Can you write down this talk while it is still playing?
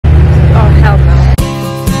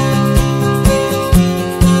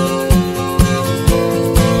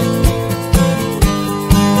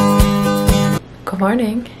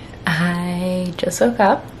just woke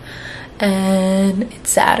up and it's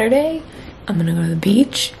Saturday. I'm gonna go to the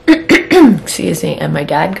beach. Excuse me. And my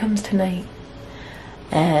dad comes tonight.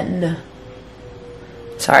 And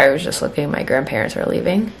sorry, I was just looking. My grandparents are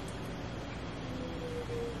leaving.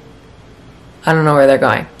 I don't know where they're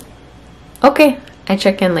going. Okay, I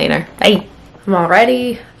check in later. Bye. I'm all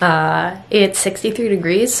ready. It's 63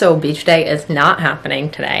 degrees, so beach day is not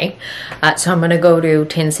happening today. So I'm gonna go to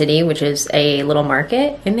Tin City, which is a little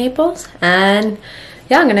market in Naples. And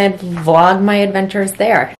yeah, I'm gonna vlog my adventures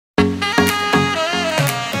there.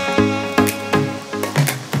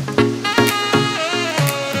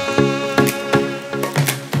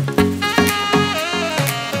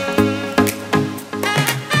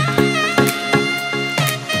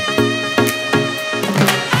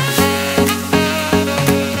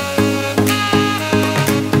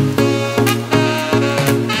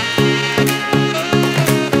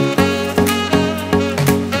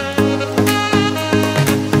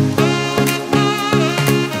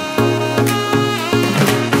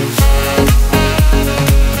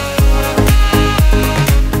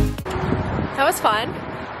 Fun.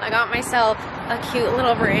 I got myself a cute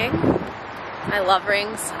little ring. I love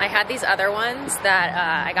rings. I had these other ones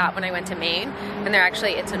that I got when I went to Maine, and they're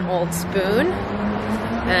actually, it's an old spoon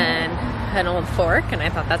and an old fork, and I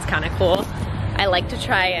thought that's kind of cool. I like to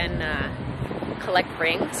try and collect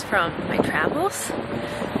rings from my travels.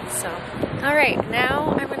 So, all right,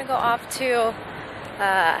 now I'm gonna go off to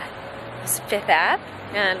Fifth Ave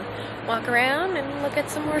and walk around and look at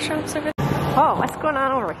some more shops over there. Oh, what's going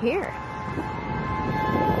on over here?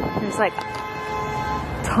 There's like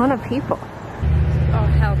a ton of people. Oh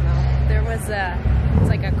hell no. There was it's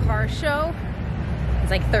like a car show.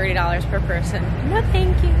 It's like $30 per person. No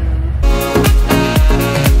thank you.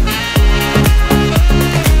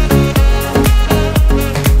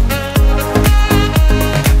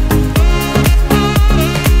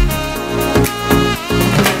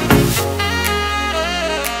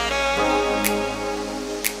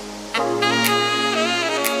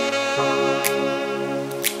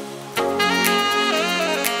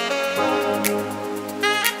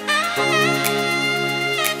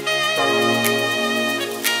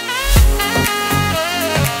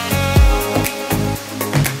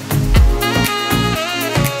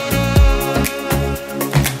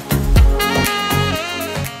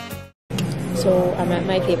 So I'm at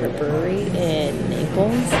my favorite brewery in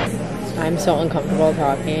Naples. I'm so uncomfortable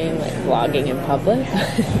talking, like vlogging in public,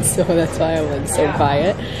 so that's why I'm like so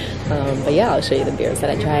quiet. But yeah, I'll show you the beers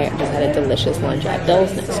that I try. I just had a delicious lunch at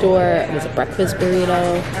Bill's next door. It was a breakfast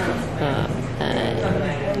burrito, and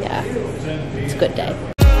yeah, it's a good day.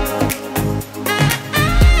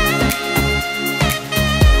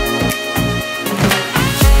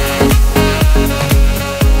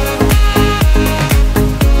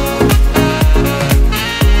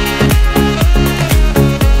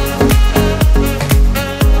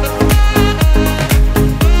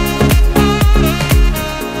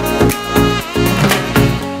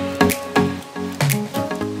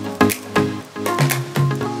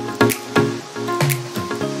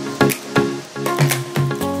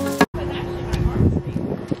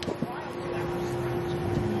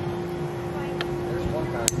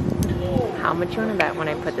 How much you want to bet when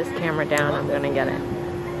I put this camera down, I'm going to get it?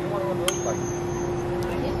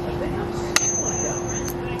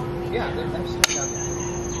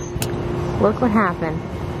 Look what happened.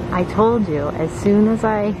 I told you as soon as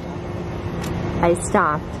I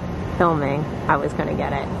stopped filming, I was going to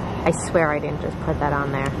get it. I swear I didn't just put that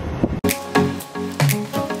on there.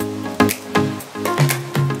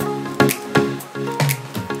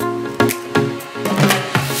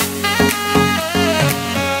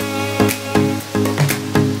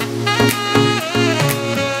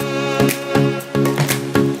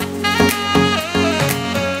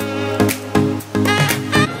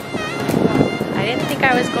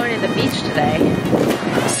 I was going to the beach today,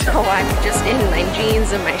 so I'm just in my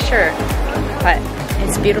jeans and my shirt, but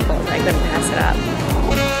it's beautiful, so I couldn't pass it up.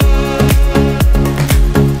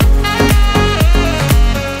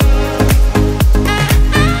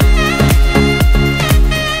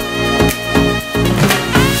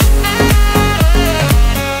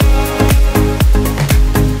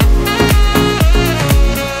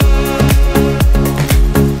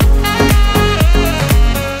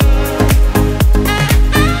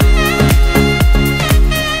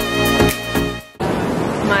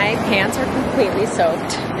 Pants are completely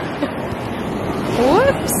soaked.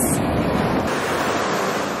 Whoops!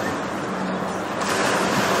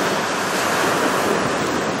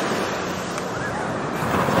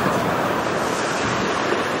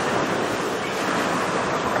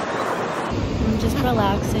 I'm just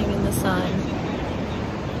relaxing in the sun.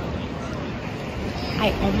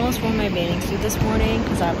 I almost wore my bathing suit this morning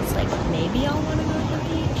because I was like, maybe I'll want to go to the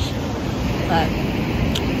beach. But,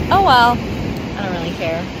 oh well, I don't really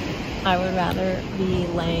care. I would rather be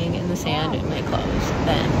laying in the sand in my clothes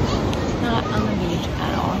than not on the beach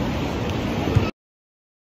at all.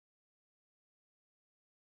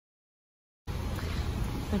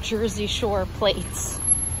 The Jersey Shore plates.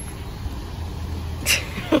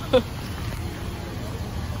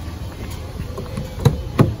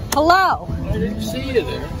 Hello! I didn't see you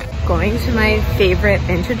there. Going to my favorite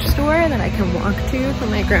vintage store that I can walk to from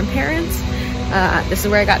my grandparents. This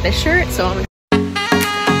is where I got this shirt, so I'm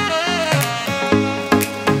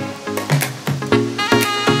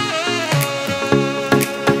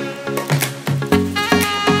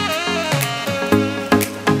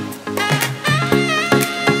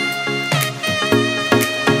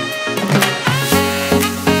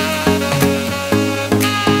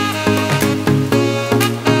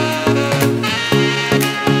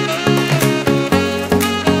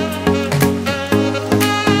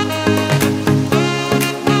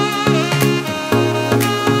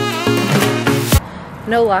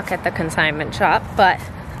no luck at the consignment shop, but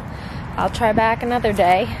I'll try back another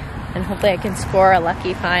day and hopefully I can score a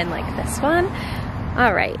lucky find like this one.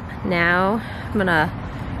 All right, now I'm gonna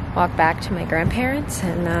walk back to my grandparents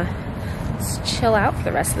and just chill out for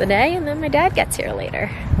the rest of the day, and then my dad gets here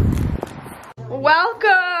later.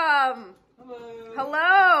 Welcome!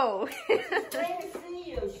 Hello!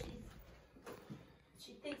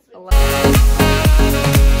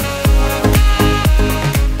 Hello.